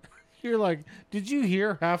 you're like, did you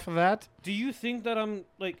hear half of that? Do you think that I'm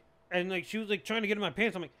like, and like she was like trying to get in my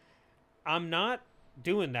pants. I'm like, I'm not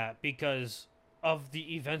doing that because of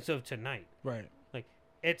the events of tonight. Right. Like,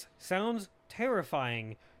 it sounds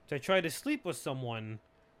terrifying to try to sleep with someone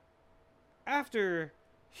after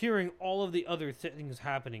hearing all of the other things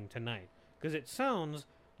happening tonight, because it sounds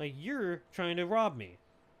like you're trying to rob me.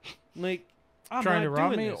 Like, I'm trying not to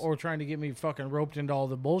rob doing me this. or trying to get me fucking roped into all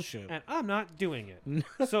the bullshit. And I'm not doing it.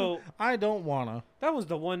 So I don't wanna. that was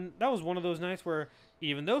one of those nights where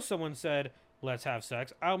even though someone said, let's have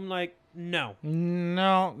sex, I'm like, no.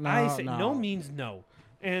 I say no means no.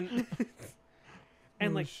 And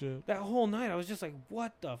and like shit. that whole night I was just like,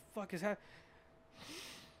 what the fuck is happening?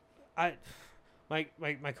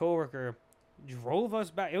 My coworker drove us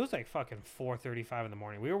back. It was like fucking 4:35 in the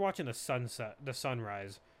morning. We were watching the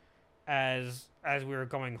sunrise as we were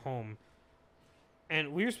going home.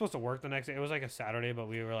 And we were supposed to work the next day. It was like a Saturday, but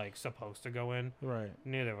we were like supposed to go in. Right.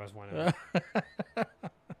 Neither of us went in.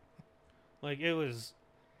 Like it was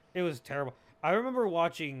terrible. I remember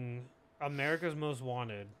watching America's Most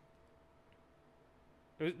Wanted.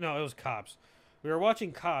 It was Cops. We were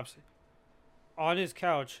watching Cops on his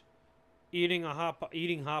couch, eating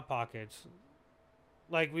Hot Pockets.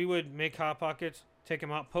 Like, we would make Hot Pockets, take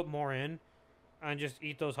them out, put more in, and just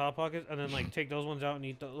eat those Hot Pockets, and then like take those ones out and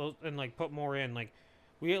eat those, and like put more in. Like,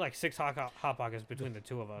 we ate like 6 Hot Pockets between the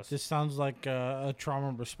two of us. This sounds like a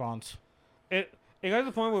trauma response. It got to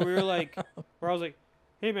the point where we were like, where I was like,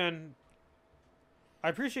 hey man, I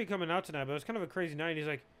appreciate you coming out tonight, but it was kind of a crazy night. And he's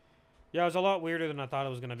like, yeah, it was a lot weirder than I thought it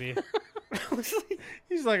was gonna be.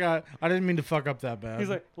 He's like, I didn't mean to fuck up that bad. He's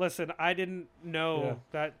like, listen, I didn't know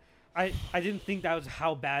that. I didn't think that was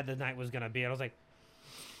how bad the night was gonna be. And I was like,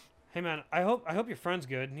 hey man, I hope your friend's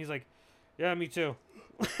good. And he's like, yeah, me too.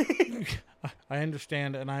 I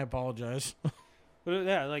understand, and I apologize. But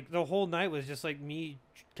yeah, like the whole night was just like me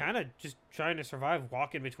kind of just trying to survive,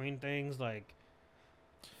 walking between things, like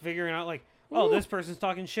figuring out like, oh, Woo. this person's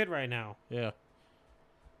talking shit right now. Yeah.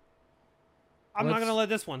 I'm not Let's- gonna let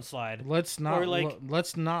this one slide. Let's not Or, like-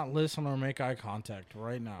 let's not listen or make eye contact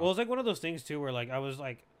right now. Well, it's like one of those things too, where like I was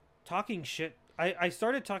like talking shit. I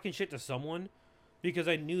started talking shit to someone because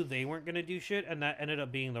I knew they weren't gonna do shit, and that ended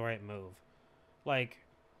up being the right move. Like,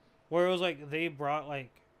 where it was like they brought like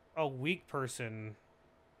a weak person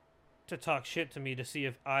to talk shit to me to see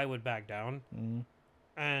if I would back down, Mhm.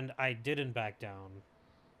 and I didn't back down.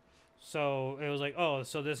 So it was like, oh,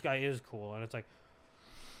 so this guy is cool, and it's like,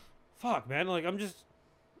 fuck, man, like I'm just.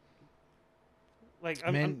 Like,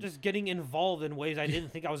 I'm just getting involved in ways I didn't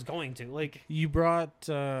think I was going to. Like, You brought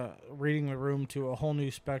reading the room to a whole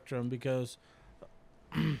new spectrum because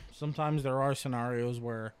sometimes there are scenarios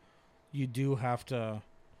where you do have to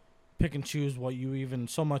pick and choose what you even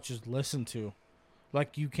so much as listen to.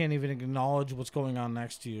 Like, you can't even acknowledge what's going on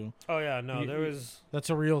next to you. oh yeah, no, You- there was.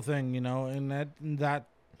 That's a real thing, you know, and that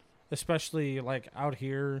especially like out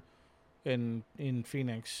here in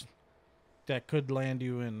Phoenix, that could land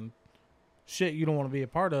you in shit you don't want to be a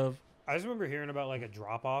part of. I just remember hearing about like a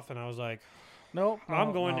drop off, and I was like, Nope.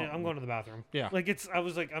 I'm going to the bathroom. Yeah. Like I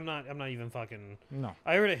was like, I'm not even fucking. No.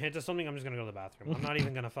 I heard a hint of something. I'm just gonna go to the bathroom. I'm not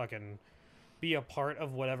even gonna fucking be a part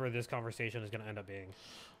of whatever this conversation is gonna end up being.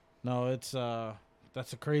 No, it's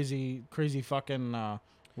that's a crazy fucking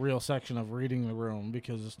real section of reading the room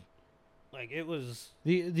because Like it was.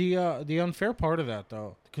 the unfair part of that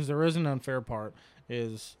though, because there is an unfair part,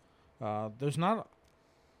 is there's not.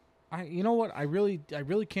 You know what, I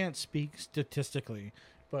really can't speak statistically,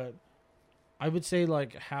 but I would say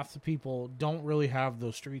like half the people don't really have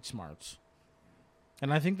those street smarts,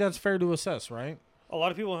 and I think that's fair to assess, right? A lot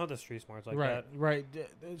of people don't have the street smarts like that. Right.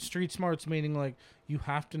 Street smarts meaning like you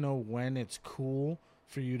have to know when it's cool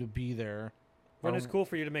for you to be there. When or- it's cool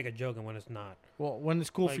for you to make a joke and when it's not. Well, when it's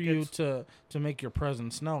cool Like, for you it's- to make your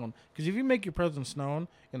presence known. Because if you make your presence known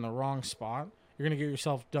in the wrong spot, you're gonna get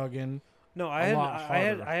yourself dug in. No, A lot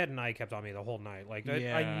harder. I had an eye kept on me the whole night. Like I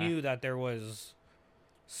Yeah. knew that there was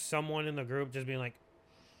someone in the group just being like,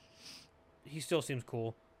 he still seems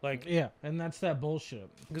cool. Like, Yeah, and that's that bullshit.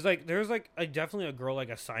 because like there's like definitely a girl like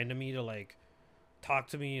assigned to me to like talk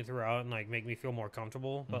to me throughout and like make me feel more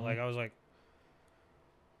comfortable. But Mhm. like I was like,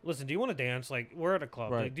 listen, do you want to dance? Like we're at a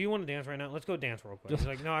club. Right. Like, do you want to dance right now? Let's go dance real quick. He's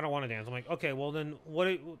like, no, I don't want to dance. I'm like, okay, well then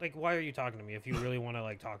like why are you talking to me if you really want to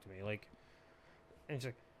like talk to me? Like, and she's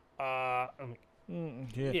like, I'm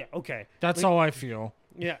like, yeah, okay. That's Like- how I feel.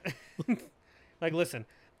 Yeah. Like, listen,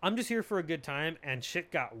 I'm just here for a good time, and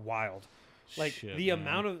shit got wild. Like, Shit, the man.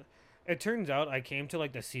 amount of. It turns out I came to,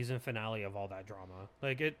 like, the season finale of all that drama.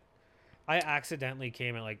 Like, I accidentally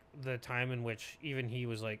came at, like, the time in which even he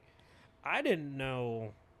was like, I didn't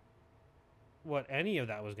know what any of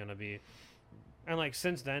that was going to be. And, like,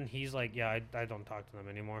 since then, he's like, yeah, I don't talk to them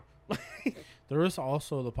anymore. There is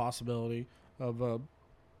also the possibility of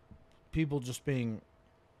people just being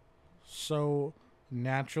so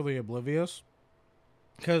naturally oblivious,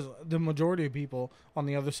 because the majority of people on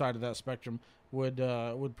the other side of that spectrum would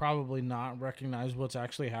probably not recognize what's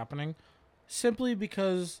actually happening, simply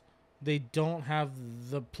because they don't have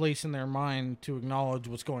the place in their mind to acknowledge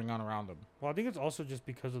what's going on around them. Well, I think it's also just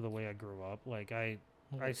because of the way I grew up. Like, I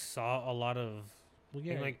saw a lot of. Well,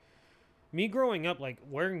 And, like, me growing up, like,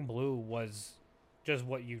 wearing blue was just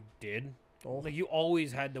what you did. oh, Like, you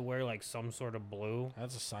always had to wear, like, some sort of blue.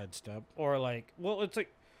 that's a sidestep. Or, like, well, it's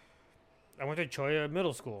like, I went to Choya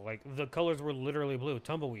Middle School. Like, the colors were literally blue.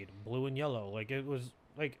 Tumbleweed, blue and yellow. Like, it was,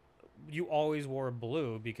 like, you always wore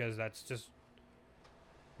blue because that's just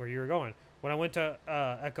where you were going. When I went to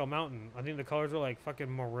Echo Mountain, I think the colors were, like, fucking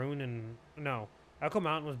maroon and, no, Echo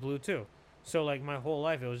Mountain was blue, too. So, like, my whole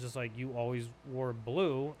life, it was just, like, you always wore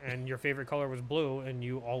blue, and your favorite color was blue, and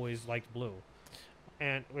you always liked blue.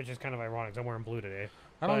 And, which is kind of ironic, 'cause I'm wearing blue today.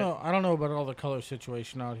 I don't know about all the color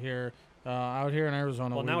situation out here. Out here in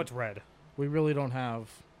Arizona, Well, now it's red. we really don't have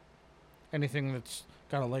anything that's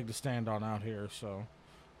got a leg to stand on out here. So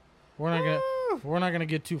we're not gonna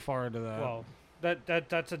get too far into that. Well,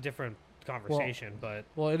 that's a different conversation, but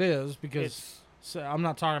Well, it is because it's, I'm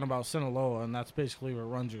not talking about Sinaloa, and that's basically what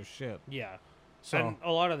runs your shit. yeah. So And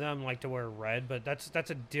a lot of them like to wear red, but that's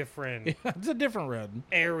a different it's a different red.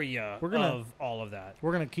 area We're gonna- of all of that.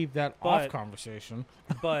 We're gonna keep that off But- conversation.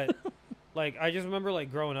 But like I just remember like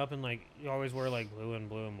growing up and like you always wear like blue and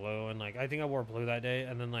blue and blue and like I think I wore blue that day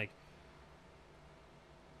and then like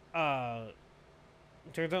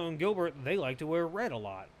turns out in Gilbert they like to wear red a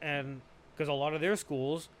lot and because a lot of their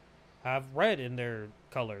schools have red in their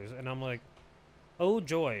colors, and I'm like, oh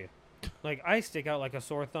joy, like I stick out like a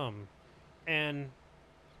sore thumb, and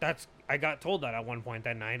I got told that at one point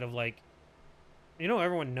that night of like,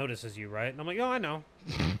 everyone notices you, right? And I'm like, oh, I know,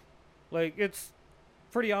 like it's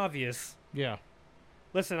pretty obvious. Yeah.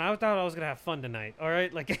 Listen, I thought I was gonna have fun tonight. All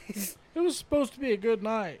right, like It was supposed to be a good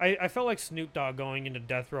night. I felt like Snoop Dogg going into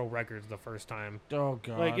Death Row Records the first time. Oh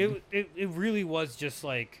god. Like it really was just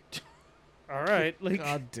like, all right, like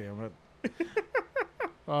God damn it.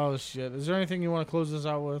 Oh shit. Is there anything you want to close this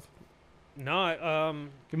out with? No,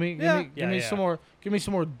 Give me some more. Give me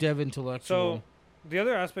some more dev intellectual. So the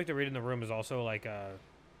other aspect of reading the room is also like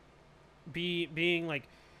being like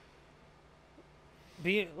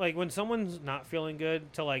when someone's not feeling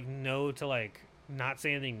good, to like know to like not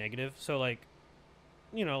say anything negative. So like,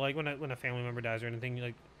 like when a family member dies or anything,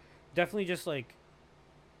 like definitely just like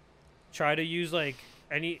try to use like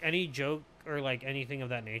any joke or like anything of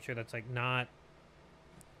that nature that's like not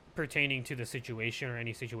pertaining to the situation or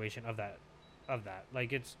any situation of that.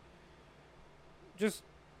 Like it's just,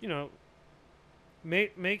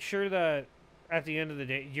 make sure that at the end of the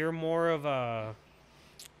day you're more of a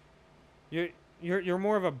you're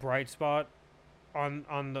more of a bright spot on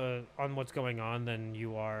what's going on than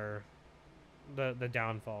you are the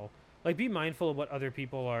downfall. Like be mindful of what other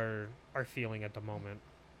people are feeling at the moment.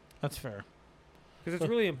 That's fair. Because it's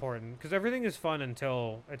really important. Because everything is fun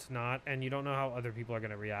until it's not, and you don't know how other people are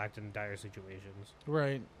going to react in dire situations.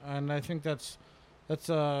 Right, and I think that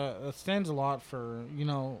stands a lot for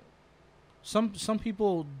some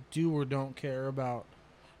people do or don't care about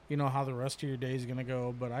how the rest of your day is going to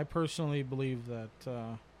go. But I personally believe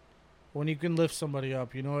that when you can lift somebody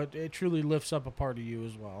up, it truly lifts up a part of you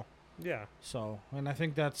as well. Yeah. So, and I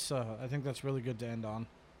think that's really good to end on.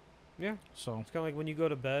 Yeah. So it's kind of like when you go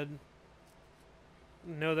to bed,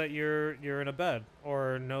 know that you're in a bed,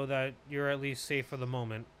 or know that you're at least safe for the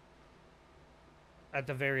moment. At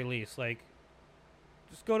the very least, like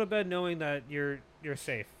just go to bed knowing that you're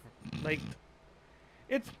safe. Like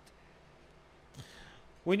it's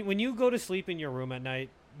when you go to sleep in your room at night,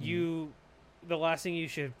 the last thing you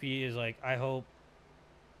should be is like, I hope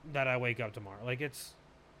that I wake up tomorrow. Like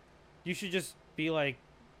you should just be like,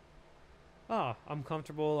 I'm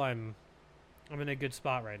comfortable. I'm in a good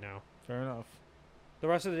spot right now. Fair enough. The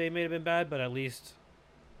rest of the day may have been bad, but at least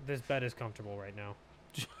this bed is comfortable right now.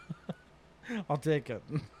 I'll take it.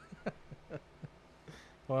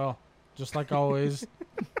 Well, just like always,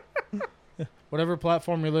 whatever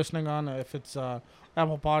platform you're listening on, if it's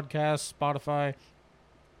Apple Podcasts, Spotify,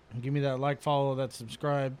 give me that like, follow, that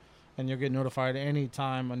subscribe, and you'll get notified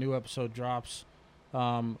anytime a new episode drops.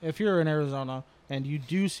 If you're in Arizona and you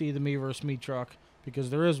do see the Me vs. Me truck, because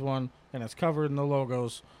there is one and it's covered in the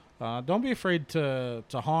logos, don't be afraid to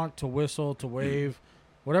honk, to whistle, to wave,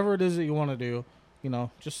 whatever it is that you want to do.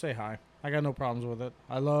 Just say hi. I got no problems with it.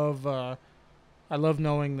 I love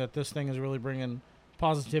knowing that this thing is really bringing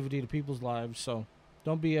positivity to people's lives. So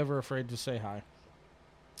don't be ever afraid to say hi.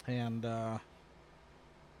 And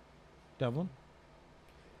Devlyn,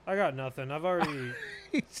 I got nothing. I've already.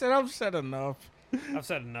 He said, "I've said enough." I've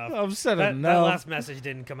said enough. enough. That last message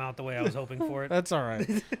didn't come out the way I was hoping for it. That's all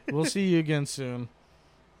right. We'll see you again soon.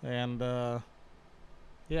 And,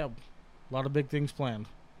 yeah, a lot of big things planned.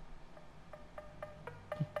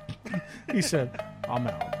 He said, I'm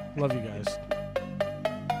out. Love you guys.